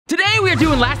we are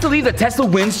doing last to leave the Tesla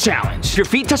wins challenge. If your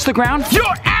feet touch the ground, you're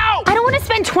out! I don't want to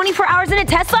spend 24 hours in a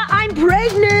Tesla. I'm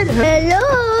pregnant.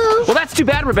 Hello. Well, that's too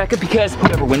bad, Rebecca, because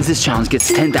whoever wins this challenge gets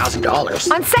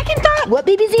 $10,000. On second thought, what,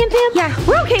 baby Z and Pam? Yeah,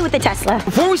 we're okay with the Tesla.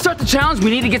 Before we start the challenge,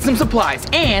 we need to get some supplies,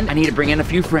 and I need to bring in a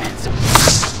few friends.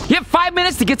 You have 5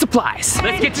 minutes to get supplies.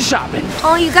 Let's get to shopping.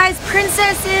 Oh, you guys,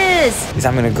 princesses. Because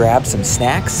I'm gonna grab some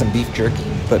snacks, some beef jerky,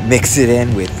 but mix it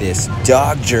in with this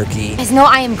dog jerky. You guys know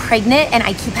I am pregnant and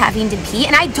I keep having to pee,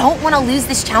 and I don't want to lose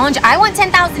this challenge. I want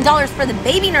 $10,000 for the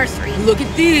baby nursery. Look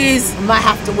at these. I might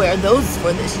have to wear those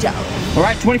for this challenge. All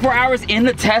right, 24 hours in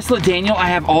the Tesla, Daniel. I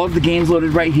have all of the games loaded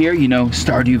right here. You know,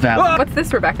 Stardew Valley. What's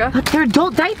this, Rebecca? They're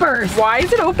adult diapers. Why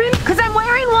is it open? Because I'm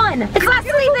wearing one. It's last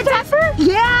to leave the Tesla.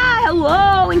 Yeah,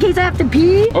 hello, in case I have to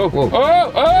pee.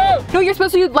 Oh. No, you're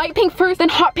supposed to do light pink first, then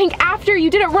hot pink after. You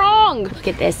did it wrong. Look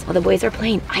at this. While the boys are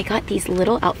playing, I got these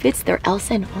little outfits. They're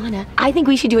Elsa and Anna. I think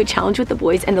we should do a challenge with the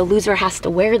boys, and the loser has to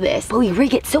wear this. But we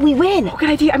rig it so we win. Good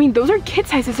idea. I mean, those are kid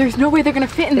sizes. There's no way they're gonna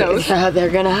fit in those. They're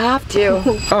gonna have to.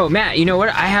 Oh, Matt, you know what?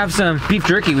 I have some beef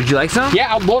jerky. Would you like some?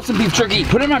 Yeah, I'll love some beef jerky.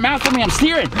 Put it in my mouth for me. I'm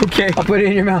steering. Okay, I'll put it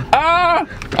in your mouth.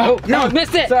 Oh, no,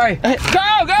 missed it. Sorry. Go.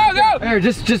 There,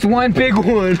 just one big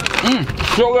one.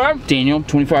 So good. Daniel,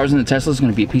 24 hours in the Tesla is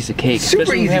going to be a piece of cake. Super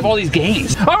especially when we easy. have all these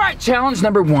games. All right, challenge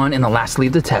number 1 in the last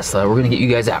leave the Tesla. We're going to get you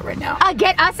guys out right now.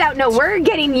 Get us out. No, we're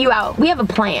getting you out. We have a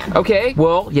plan. Okay,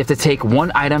 well, you have to take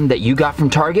one item that you got from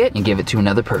Target and give it to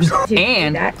another person.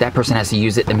 And that person has to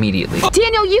use it immediately.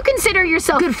 Daniel, you consider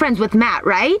yourself good friends with Matt,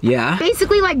 right? Yeah.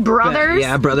 Basically like brothers.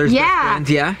 Yeah, brothers, best friends,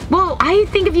 yeah. Well, I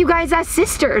think of you guys as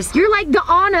sisters. You're like the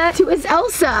Anna to his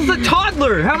Elsa. It's a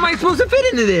toddler. How am I supposed to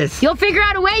fit into this? You'll figure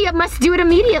out a way. You must do it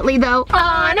immediately, though.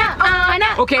 Anna.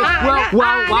 Okay, well,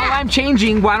 while I'm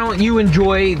changing, why don't you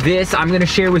enjoy this? I'm gonna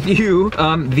share with you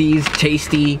these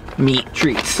tasty meat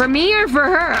treats. For me or for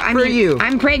her? I mean, you.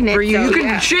 I'm pregnant. For you, so, you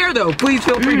can share though. Please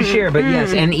feel free to share, but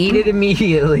yes, and eat it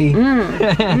immediately.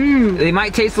 They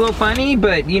might taste a little funny,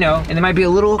 but you know, and they might be a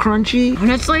little crunchy.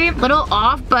 Honestly, a little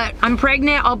off, but I'm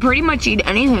pregnant. I'll pretty much eat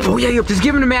anything. Oh yeah, just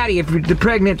give them to Maddie if you're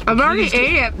pregnant. I've already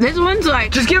ate it. This one's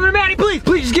like... Just give them to Maddie, please,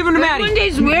 just give them to Maddie. This one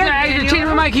tastes weird. Change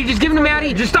my mic, you just give them to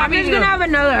Maddie. Just stop I'm eating just gonna have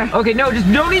another. Okay, no,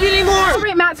 just don't eat anymore. All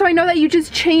right, Matt, so I know that you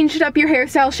just changed up your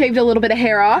hairstyle, shaved a little bit of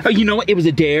hair off. Oh, you know what? It was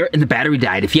a dare and the battery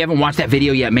died. If you haven't watched that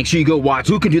video yet, make sure you go watch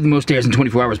Who Can Do the Most Dares in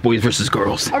 24 Hours, Boys versus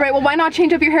Girls. All right, well, why not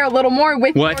change up your hair a little more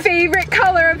with What? your favorite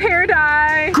color of hair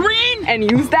dye? Green! And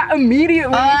use that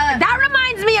immediately. That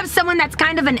reminds me of someone that's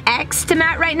kind of an ex to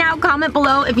Matt right now. Comment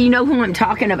below if you know who I'm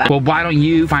talking about. Well, why don't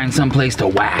you find some place to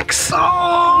wax?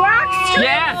 Oh, Wax your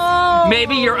Yeah,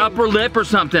 maybe your upper lip or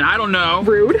something. I don't know.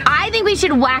 rude. I think we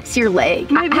should wax your leg.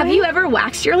 My Have leg? you ever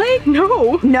waxed your leg?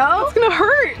 No. No? It's gonna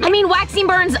hurt. I mean, waxing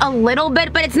burns a little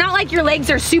bit, but it's not like your legs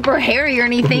are super hairy or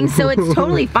anything, so it's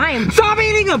totally fine. Stop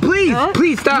eating them, please.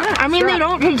 Please stop. I mean, they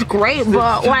don't taste great,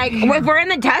 but like, if we're in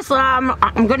the Tesla,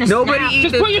 I'm gonna Nobody snap. eat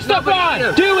Just put your stuff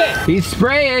on. Do it. He's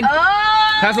spraying.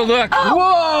 How's it look?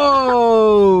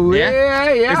 Whoa.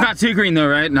 Yeah? Yeah. It's not too green though,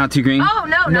 right? Not too green? Oh,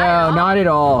 no, No, not at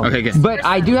all. Okay, good. But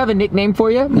I do have a nickname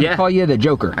for you. Yeah. I call you the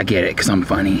Joker. I get it, because I'm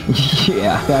funny.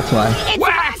 Yeah, that's why. It's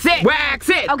Wax it! Wax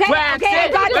it! Okay, wax okay, it!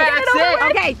 I got it. Wax Get it over it!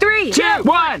 with. Okay, 3, 2,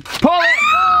 1, pull it!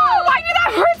 Oh, why did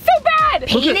that hurt so bad?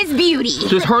 Pain is beauty.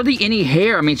 There's hardly any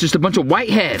hair. I mean, it's just a bunch of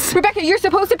whiteheads. Rebecca, you're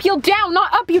supposed to peel down,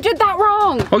 not up. You did that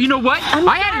wrong. Oh, you know what?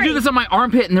 I had to do this on my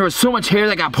armpit, and there was so much hair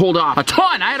that got pulled off. A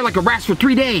ton. I had like a rash for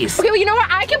 3 days. Okay, well, you know what?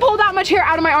 I can pull that much hair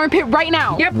out of my armpit right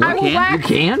now. Yep, I will can? wax You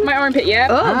can? my armpit, yeah.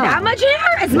 Oh, that much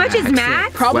hair? As much as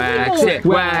Matt? Probably Wax more. it!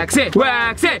 Wax it!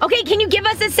 Wax it! Okay, can you give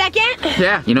us a second?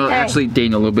 Yeah, you know, actually,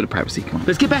 Daniel, a little bit of privacy. Come on.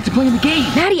 Let's get back to playing the game.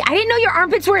 Maddie, I didn't know your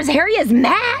armpits were as hairy as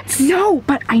Matt's. No,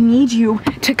 but I need you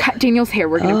to cut Daniel's hair.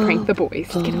 We're gonna prank the boys.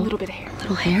 Get a little bit of hair.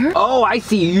 Little hair? Oh, I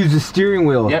see. You use the steering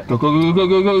wheel. Yep.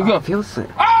 Go. Feels sick.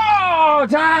 Oh,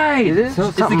 died! Is it?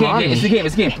 It's the game. It's the game.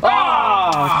 It's the game.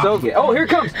 Oh, so good. Oh, here it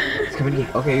comes. It's coming in.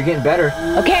 Okay, you're getting better.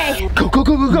 Okay. Go.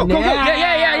 Yeah.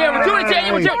 Yeah. We're doing it,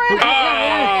 Daniel. We're doing it. Oh,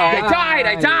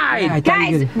 I died.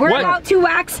 Guys, we're What? about to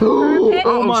wax her armpit.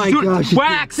 Oh my gosh.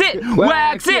 Wax it.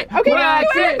 Wax it. Okay,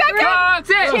 Wax do it, it. Rebecca. Wax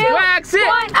it. 2, Wax it. 1.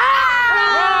 Oh,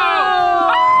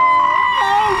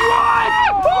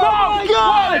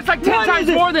 God! It's like 10 times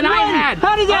more than I had.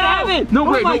 How did that happen? No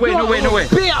way. Oh my God. Oh my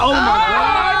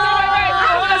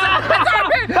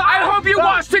I hope you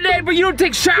wash today, but you don't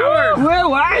take showers.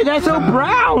 Well, why? That's so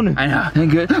brown. I know.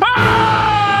 Ain't good.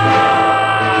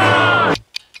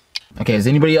 Okay, is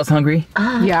anybody else hungry?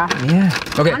 Yeah. Yeah.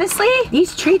 Okay. Honestly,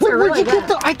 these treats are really good.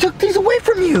 I took these away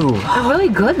from you. They're really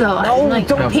good though. No, like,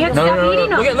 don't- can't stop eating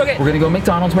them. Look at. We're gonna go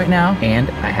McDonald's right now, and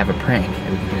I have a prank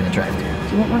that we can do in the drive-thru.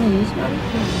 you want one of these,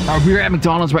 Maddie? We're at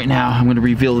McDonald's right now. I'm gonna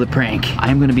reveal the prank.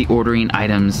 I'm gonna be ordering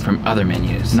items from other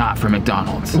menus, not from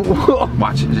McDonald's.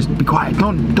 Watch it, just be quiet.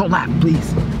 Don't laugh,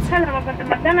 please.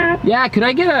 Yeah, could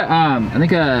I get I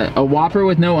think a Whopper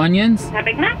with no onions? A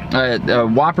Big Mac? A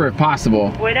Whopper if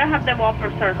possible. We don't have the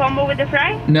Whopper, sir. Combo with the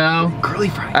fry? No. Curly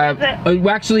fries.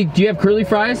 Actually, do you have curly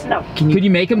fries? No. Could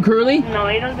you make them curly? No,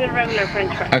 I don't do regular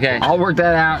French fries. Okay, I'll work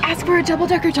that out. Ask for a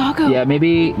double-decker taco. Yeah,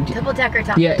 maybe. Double-decker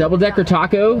taco. Yeah, double-decker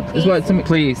taco is what some.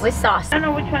 Please. With sauce. I don't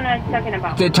know which one I'm talking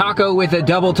about. The taco with a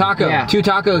double taco. Yeah. 2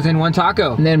 tacos in 1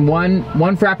 taco. And then one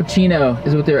Frappuccino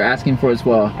is what they were asking for as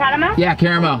well. Caramel? Yeah,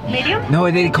 caramel. Medium? No,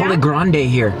 they call it grande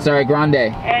here. Sorry, grande.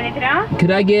 Anything else?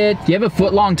 Could I get? Do you have a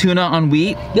foot-long tuna on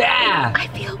wheat? Yeah. I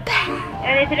feel bad.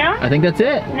 Anything else? I think that's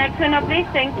it. Next one up, please.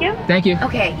 Thank you. Thank you.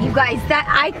 Okay, you guys, that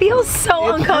I feel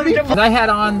so uncomfortable. I had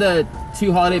on the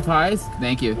 2 holiday pies.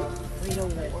 Thank you.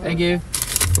 Thank you.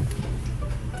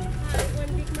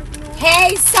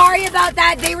 Hey, sorry about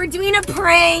that. They were doing a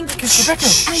prank. Rebecca,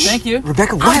 thank you.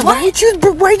 Rebecca, why'd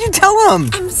you tell him?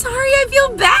 I'm sorry, I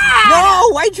feel bad. No,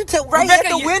 why'd you tell Rebecca, at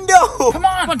the window? Come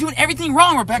on, I'm doing everything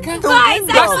wrong, Rebecca. Guys, I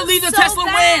That's feel the lead the so Tesla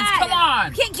bad. wins. Come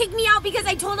on. You can't kick me out because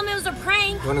I told them it was a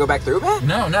prank. You wanna go back through, man?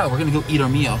 No, we're gonna go eat our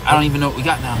meal. I don't even know what we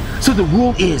got now. So the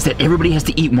rule is that everybody has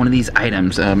to eat one of these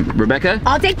items. Rebecca?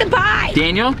 I'll take the pie.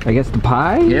 Daniel? I guess the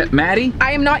pie? Yeah, Maddie?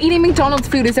 I am not eating McDonald's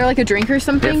food. Is there like a drink or Yeah,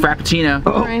 something? Frappuccino.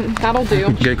 All right, that'll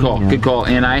do. Good call, good call.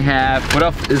 And I have, what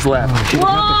else is left?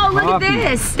 Whoa, look at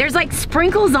this. There's like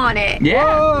sprinkles on it.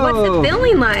 Yeah. What's the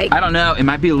filling like? I don't know, it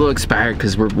might be a little expired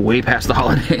because we're way past the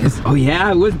holidays. Oh yeah,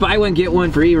 it was buy one, get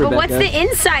one free, Rebecca. But what's the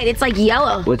inside? It's like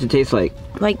yellow. What's it taste like?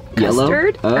 Like Yellow?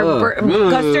 custard? Or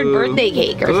custard birthday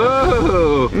cake or something.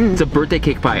 Oh, it's a birthday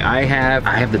cake pie. I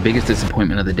have the biggest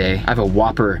disappointment of the day. I have a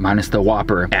Whopper minus the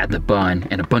Whopper, add the bun,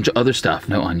 and a bunch of other stuff.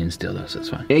 No onions still though, so it's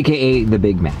fine. AKA the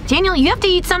Big Mac. Daniel, you have to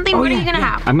eat something. What are you gonna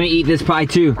have? I'm gonna eat this pie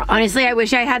too. Honestly, I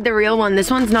wish I had the real one.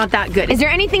 This one's not that good. Is there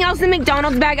anything else in the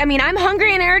McDonald's bag? I mean, I'm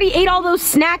hungry and I already ate all those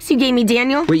snacks you gave me,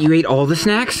 Daniel. Wait, you ate all the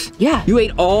snacks? Yeah. You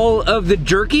ate all of the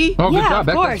jerky? Oh, good Yeah, job, of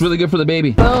Beck. course. That's really good for the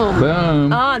baby. Boom. Boom.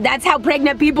 That's how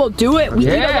pregnant people do it. We eat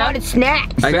a Yeah. lot of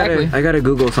snacks. Exactly. I gotta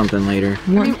Google something later.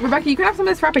 I mean, Rebecca, you can have some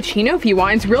of this Frappuccino if you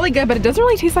want. It's really good, but it doesn't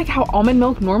really taste like how almond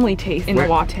milk normally tastes in a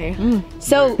latte.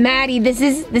 So, Maddie, this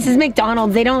is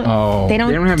McDonald's. They don't They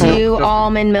don't have do milk.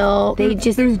 almond milk. They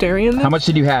just There's dairy in this. How much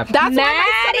did you have? That's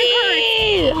why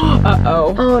Maddie!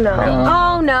 Uh-oh. Oh no.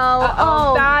 Oh no.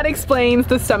 Oh. That explains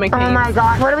the stomach pain. Oh my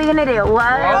god. What are we gonna do? What?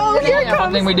 Oh, here it One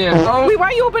comes. thing we do. Wait, why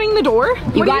are you opening the door?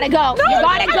 You gotta go. No, You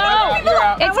gotta I go. wanna be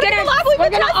the- It's gonna. We're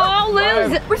gonna all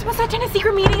lose. We're supposed to attend a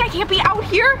secret meeting. I can't be out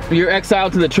here. You're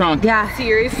exiled to the trunk. Yeah.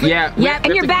 Seriously? Yeah. Yeah,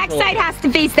 and your backside has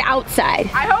to face the outside.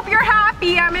 I hope you're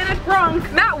happy. I'm in a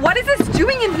trunk. Matt, what is this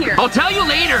doing in here? I'll tell you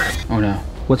later. Oh no.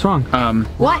 What's wrong?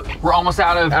 What? We're almost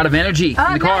out of energy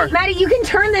in the car. Maddie, you can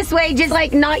turn this way, just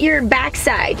like not your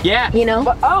backside. Yeah. You know?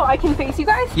 Oh, I can face you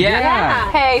guys?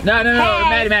 Yeah. Hey. No,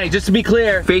 Hey. Maddie, just to be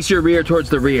clear, face your rear towards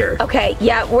the rear. Okay,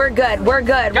 yeah, we're good. We're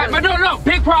good. Yeah, but no,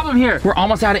 big problem here. We're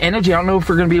almost out of energy. I don't know if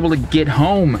we're gonna be able to get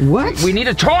home. What? We need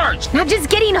a charge. Not just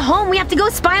getting home. We have to go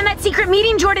spy on that secret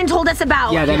meeting Jordan told us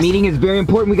about. Yeah, that meeting is very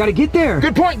important. We gotta get there.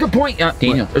 Good point.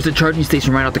 Daniel, there's a charging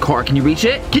station right out the car. Can you reach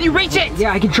it? Can you reach it?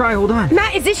 Yeah, I can try. Hold on.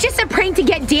 Matt, is this just a prank to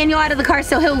get Daniel out of the car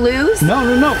so he'll lose? No.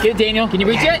 Get it, Daniel. Can you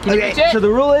reach it? Can you reach it? So the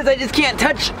rule is I just can't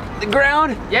touch the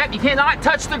ground. Yep, you cannot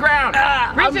touch the ground.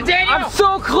 Reach it, Daniel. I'm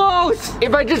so close.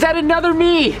 If I just had another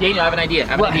me. Daniel, I have an idea.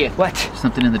 What?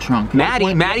 Something in the trunk.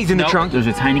 Maddie's in the trunk. There's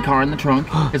a tiny car in the trunk.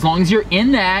 As long as you're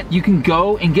in that, you can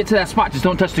go and get to that spot. Just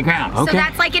don't touch the ground. So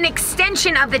that's like an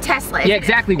extension of the Tesla. Yeah,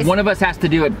 exactly. One of us has to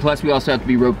do it. Plus, we also have to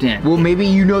be roped in. Well, maybe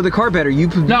you know the car better.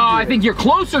 No, I think you're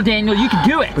closer, Daniel. You can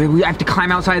do it. Wait, we have to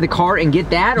climb outside the car and get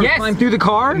that, or Yes. climb through the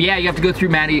car? Yeah, you have to go through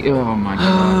Maddie. Oh my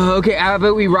god. Okay, how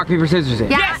about we rock, paper, scissors it?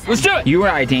 Yeah. Yes, let's do it. You or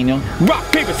I, Daniel.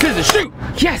 Rock, paper, scissors, shoot.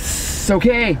 Yes.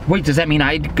 Okay. Wait, does that mean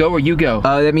I go or you go?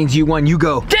 That means you won. You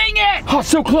go. Dang it! Oh,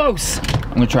 so close.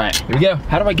 I'm gonna try it. Here we go.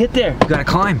 How do I get there? You gotta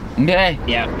climb. Okay.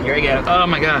 Yeah, here we go. Oh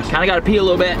my gosh. Kinda gotta pee a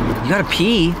little bit. You gotta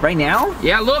pee right now?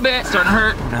 Yeah, a little bit. Starting to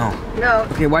hurt. No. No.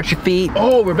 Okay, watch your feet.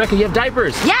 Oh, Rebecca, you have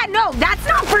diapers. Yeah, no, that's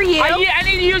not for you. I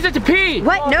need to use it to pee.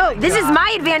 What? No, this is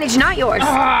my advantage, not yours.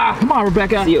 Ah, come on,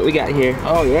 Rebecca. See what we got here.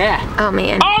 Oh, yeah. Oh,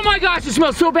 man. Oh my gosh, it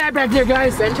smells so bad back there,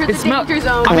 guys. Enter the danger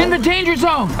zone. I'm in the danger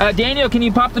zone. Daniel, can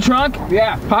you pop the trunk?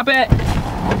 Yeah, pop it.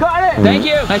 Got it. Thank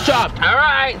you. Nice job. All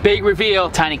right. Big reveal.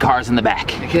 Tiny cars in the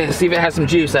back. Okay, let's see if it has some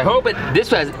juice. I hope this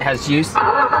has juice.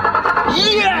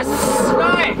 Yes. All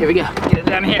right. Here we go. Get it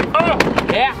down here. Oh,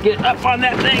 yeah. Get it up on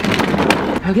that thing.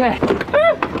 Okay.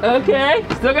 Okay.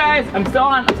 Still, guys. I'm still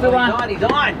on. He's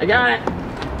on. I got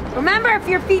it. Remember, if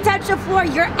your feet touch the floor,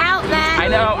 you're out, man. I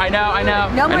know. No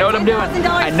I know what I'm doing. $10,000.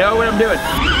 I know what I'm doing.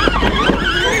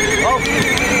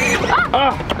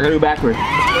 Oh, I gotta go backward.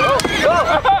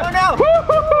 Oh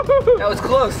no! That was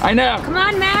close. I know. Come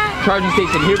on, Matt. Charging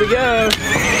station, here we go.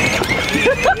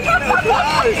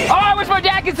 Oh, I wish my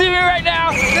dad could see me right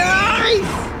now.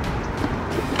 Nice!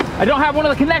 I don't have one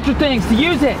of the connector things to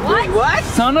use it. What?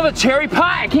 Son of a cherry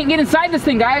pie. I can't get inside this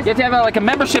thing, guys. You have to have like a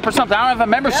membership or something. I don't have a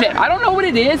membership. I don't know what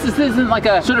it is. This isn't like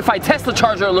a certified Tesla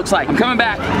charger, it looks like. I'm coming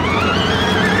back.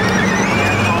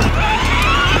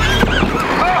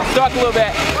 Oh, stuck a little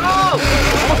bit.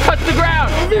 Oh, almost touched the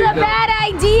ground. This is a bad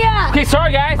idea. Okay,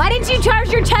 sorry, guys. Why didn't you charge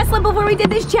your Tesla before we did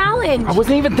this challenge? I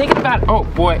wasn't even thinking about it. Oh,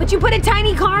 boy. But you put a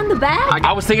tiny car in the back?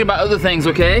 I was thinking about other things,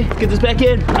 okay? Let's get this back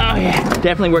in. Oh, yeah.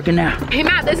 Definitely working now. Hey,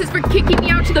 Matt, this is for kicking me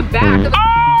out to the back. Of the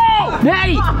Oh,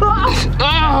 Maddie!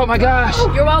 Oh, my gosh.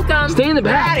 You're welcome. Stay in the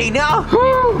back. Maddie, no!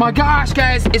 Oh my gosh,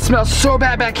 guys, it smells so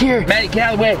bad back here. Maddie, get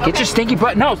out of the way. Get your stinky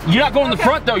butt. No, you're not going in the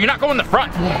front, though. You're not going in the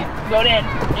front. Go in.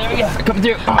 There we go. Come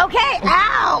through. Oh. Okay,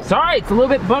 ow! Sorry, it's a little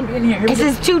bit bumpy in here. Here we This go.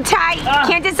 is too tight.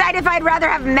 Can't decide if I'd rather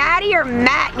have Maddie or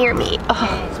Matt near me.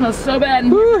 Oh. It smells so bad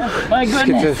in here. My Get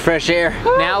goodness. this fresh air.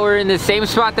 Now we're in the same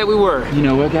spot that we were. You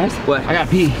know what, guys? What? I got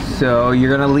pee. So you're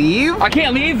gonna leave? I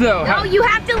can't leave, though. No, you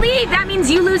have to leave. That means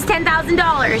you lose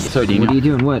 $10,000. So, Daniel, What are you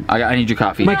doing? What? I need your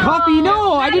coffee. My coffee?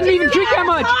 No, I didn't even drink that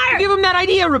much. Sorry. Give him that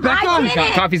idea, Rebecca. I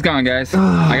didn't. Coffee's gone, guys.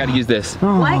 I gotta use this.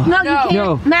 What? No, you can't.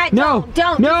 No. Matt, No.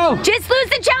 don't. No. Just lose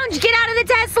the challenge. Get out of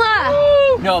the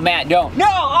Tesla. No, Matt, don't. No!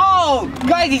 Oh!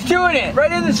 Guys, he's doing it!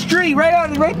 Right in the street,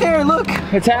 right there, look!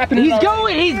 It's happening. He's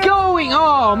going!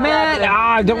 Oh, Matt!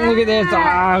 Ah, don't look at this.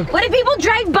 Ah. What if people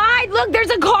drive by? Look, there's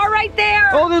a car right there.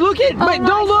 Oh, they look at, but my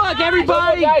don't look, God.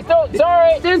 everybody! Guys, don't.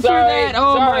 Sorry. Censor Sorry. that!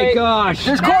 Oh Sorry. my gosh!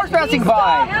 There's cars passing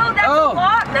by! Ew, that's Oh. a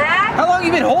lot, Matt. How long have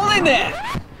you been holding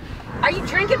that? Are you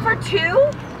drinking for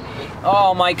two?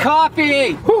 Oh, my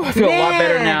coffee! Whew, I feel a lot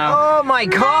better now. Oh, my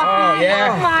coffee! Oh,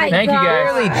 yeah. Oh my Thank you, God. guys.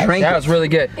 Barely drank That it. was really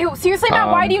good. Ew, seriously, Matt,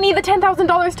 why do you need the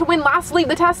 $10,000 to win last leave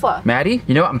the Tesla? Maddie,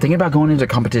 you know what? I'm thinking about going into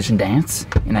competition dance,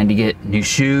 and I need to get new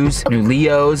shoes, new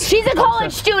Leos. She's a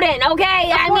college student,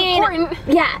 okay? I more mean, important.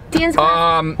 yeah, dance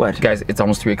class. What? Guys, it's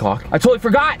almost 3 o'clock. I totally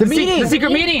forgot. The meeting. The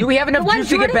secret meeting. Do we have enough The one juice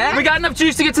to get Jordan- back? We got enough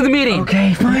juice to get to the meeting.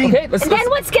 Okay, fine. Okay, let's. And then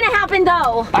what's gonna happen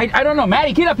though? I don't know.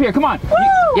 Maddie, get up here. Come on.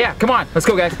 Yeah, come on. Let's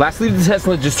go, guys. Last leave the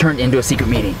Tesla just turned into a secret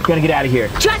meeting. Gotta get out of here.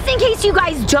 Just in case you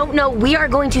guys don't know, we are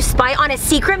going to spy on a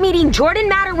secret meeting. Jordan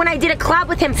Matter, when I did a collab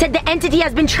with him, said the entity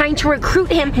has been trying to recruit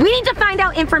him. We need to find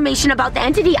out information about the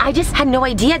entity. I just had no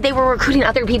idea they were recruiting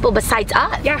other people besides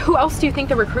us. Yeah, who else do you think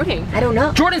they're recruiting? I don't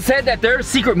know. Jordan said that their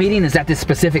secret meeting is at this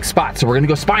specific spot, so we're gonna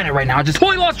go spy on it right now. I just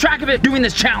totally lost track of it doing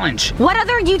this challenge. What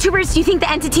other YouTubers do you think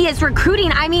the entity is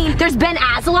recruiting? I mean, there's Ben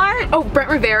Azelard, Oh, Brent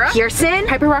Rivera? Pearson.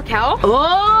 Piper Raquel?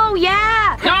 Oh,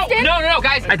 yeah. No,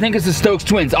 guys. I think it's the Stokes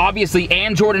twins, obviously,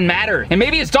 and Jordan Matter. And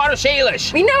maybe his daughter,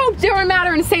 Shaylish. We know Darren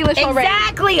Matter and Salish already.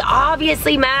 Exactly.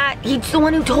 Obviously, Matt. He's the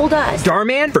one who told us.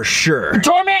 Starman? For sure.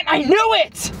 Torment, I knew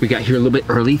it! We got here a little bit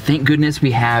early. Thank goodness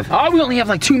we have. Oh, we only have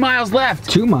like 2 miles left.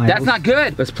 2 miles? That's not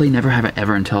good. Let's play Never Have I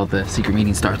Ever until the secret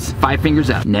meeting starts. 5 fingers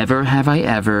up. Never have I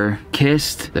ever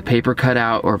kissed the paper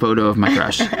cutout or photo of my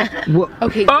crush.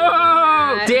 Okay.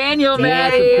 Oh, Daniel,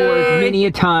 Yes, Maddie. of course, many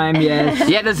a time, yes.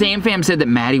 Yeah, the Zam fam said that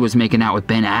Maddie was making out with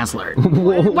Ben Azelard.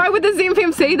 Why would the Zam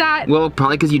fam say that? Well,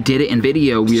 probably because you did it in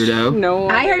video, weirdo. No.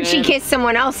 I heard she kissed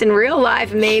someone else in real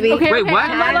life, maybe. Okay, Wait, okay, what?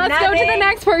 Let's go to the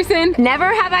next person.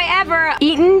 Never have I ever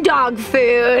eaten dog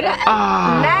food.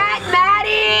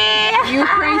 Maddie! You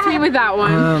pranked me with that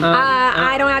one.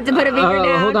 I don't have to put a finger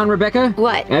down. Hold on, Rebecca.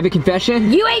 What? I have a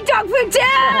confession. You ate dog food too!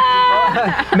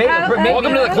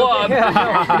 Welcome to the club.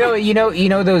 You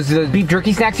know those beef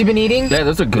jerky snacks you've been eating? Yeah,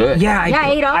 those are good. Yeah, Yeah,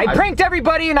 I ate 'em. I pranked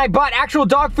everybody and I bought actual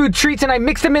dog food treats and I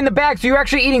mixed them in the bag, so you're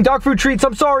actually eating dog food treats.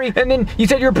 I'm sorry. And then you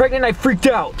said you were pregnant and I freaked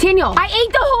out. Daniel, I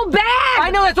ate the whole bag! I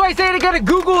know, that's why I said I gotta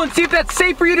Google and see if that's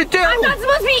safe for you to do. I'm not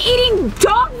supposed to be eating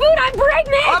dog food. I'm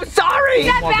pregnant. I'm sorry. Is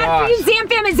that bad for you, Zam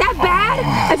fam? Is that bad?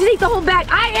 I just ate the whole bag.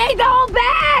 I ate the whole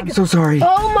bag. I'm so sorry.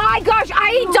 Oh my gosh,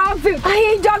 I ate dog food.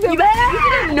 I ate dog food. You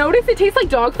didn't notice it tastes like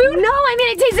dog food? No, I mean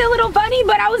it tasted a little funny,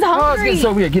 but I was Oh, it's hungry. getting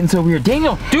so weird, getting so weird.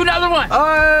 Daniel, do another one.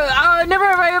 Never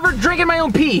have I ever drinking my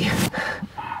own pee.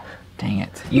 Dang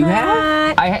it. You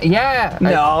have? Yeah.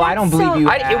 No, I don't believe you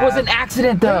have. It was an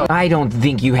accident though. I don't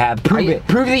think you have. Prove it.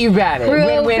 Prove that you've had it.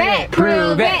 Prove Win, it.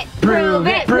 Prove it. Prove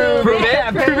it. Prove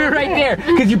it. Prove it right there.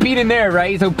 Because you peed in there,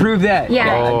 right? So prove that.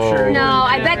 Yeah. I'm sure. No,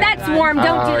 I bet that's warm.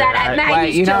 Don't do that. Matt,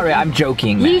 he's joking. I'm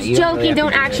joking, Matt. He's joking.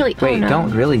 Don't actually. Wait,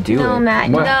 don't really do it. No, Matt.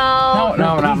 What? No.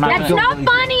 No, That's not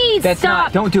funny. That's Stop.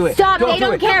 not. Don't do it. Stop. Don't They do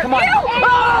don't it. care. Come on.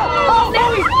 Oh,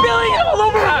 he's spilling it all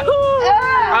over her.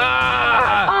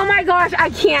 Oh my gosh, I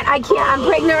can't. I'm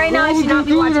pregnant right now. I should not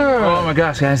be watching. Oh my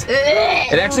gosh, guys.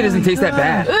 It actually doesn't taste that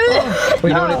bad. Wait,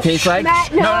 you know what it tastes like?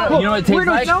 Matt, no. You know what it tastes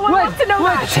like? No one wants to know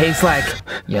that. It tastes like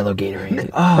yellow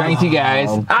Gatorade. Thank you guys.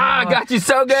 I got you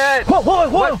so good.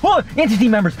 Hold on. Entity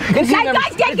members. Guys,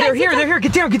 They're here.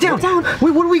 Get down.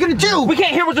 Wait, what are we gonna do? We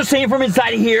can't hear what they're saying from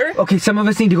inside of here. Okay, some of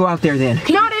us need to go out there then.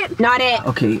 Not it.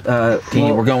 Okay,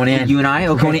 Daniel, we're going in. You and I?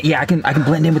 Okay. Going in. Yeah, I can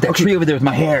blend in with that tree over there with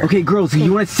my hair. Okay, girls,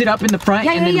 you want to sit up in the front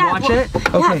and then watch it?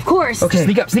 Okay. Yeah, of course. Okay.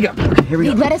 Sneak up. Okay, here we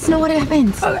go. Let us know what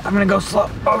happens. I'm gonna go slow.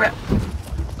 Okay.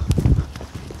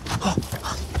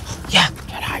 Yeah.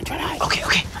 Try to hide. Okay,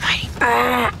 I'm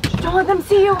hiding. Don't let them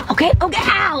see you. Okay.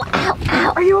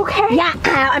 Ow. Are you okay? Yeah,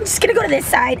 ow. I'm just gonna go to this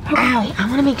side. Ow. I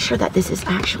wanna make sure that this is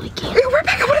actually Gator.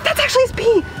 Rebecca, what if that's actually his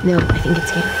pee? No, I think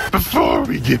it's Gator. Before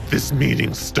we get this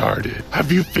meeting started,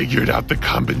 have you figured out the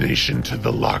combination to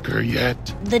the locker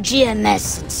yet? The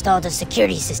GMS installed a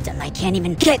security system. I can't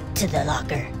even get to the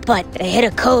locker. But I hit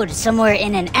a code somewhere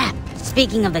in an app.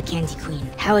 Speaking of the Candy Queen,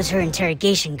 how is her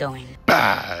interrogation going?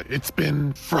 Bad. It's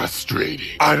been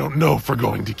frustrating. I don't know if we're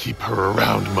going to keep her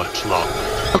around much longer.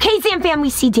 Okay, Sam fam, we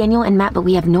see Daniel and Matt, but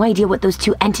we have no idea what those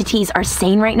two entities are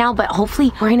saying right now, but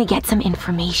hopefully we're gonna get some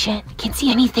information. I can't see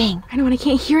anything. I know, and I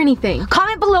can't hear anything.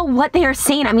 Comment below what they are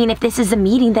saying. I mean, if this is a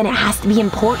meeting, then it has to be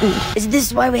important. Is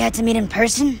this why we had to meet in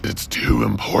person? It's too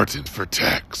important for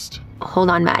text. Hold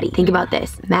on, Maddie. Think about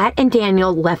this. Matt and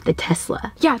Daniel left the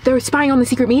Tesla. Yeah, they're spying on the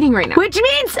secret meeting right now. Which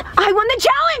means I won the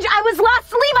challenge. I was lost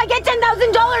to leave. I get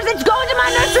 $10,000. It's going to my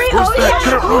nursery. Oh,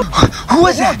 yeah. Who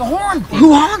was that? The horn.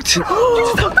 Who honked? You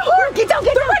just honked the horn. Get down.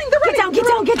 They're running.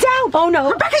 Get down. Oh,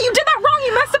 no. Rebecca, you did that wrong.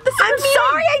 You messed up the secret I'm meeting.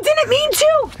 sorry. I didn't mean to.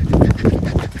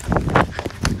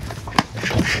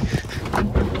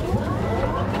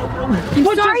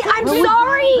 I'm sorry.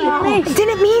 I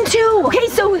didn't mean to. Okay,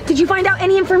 so did you find out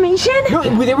any information? No,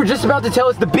 they were just about to tell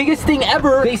us the biggest thing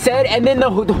ever, they said, and then the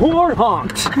horn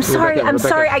honked. I'm sorry.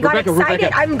 I got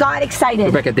excited. I got excited.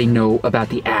 Rebecca, they know about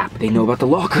the app. They know about the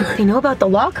locker. They know about the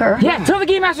locker. Yeah, tell the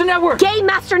Game Master Network. Game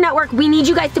Master Network, we need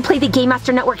you guys to play the Game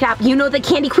Master Network app. You know the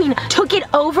Candy Queen took it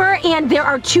over, and there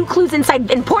are 2 clues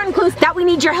inside, important clues that we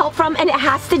need your help from, and it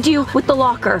has to do with the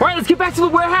locker. All right, let's get back to the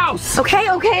warehouse. Okay.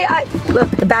 Look,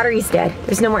 the battery's dead.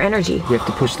 There's no more energy. We have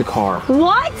to push the car.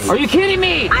 What? Are you kidding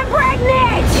me? I'm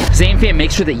pregnant! Zane fam,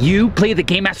 make sure that you play the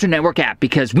Game Master Network app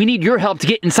because we need your help to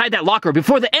get inside that locker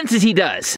before the entity does.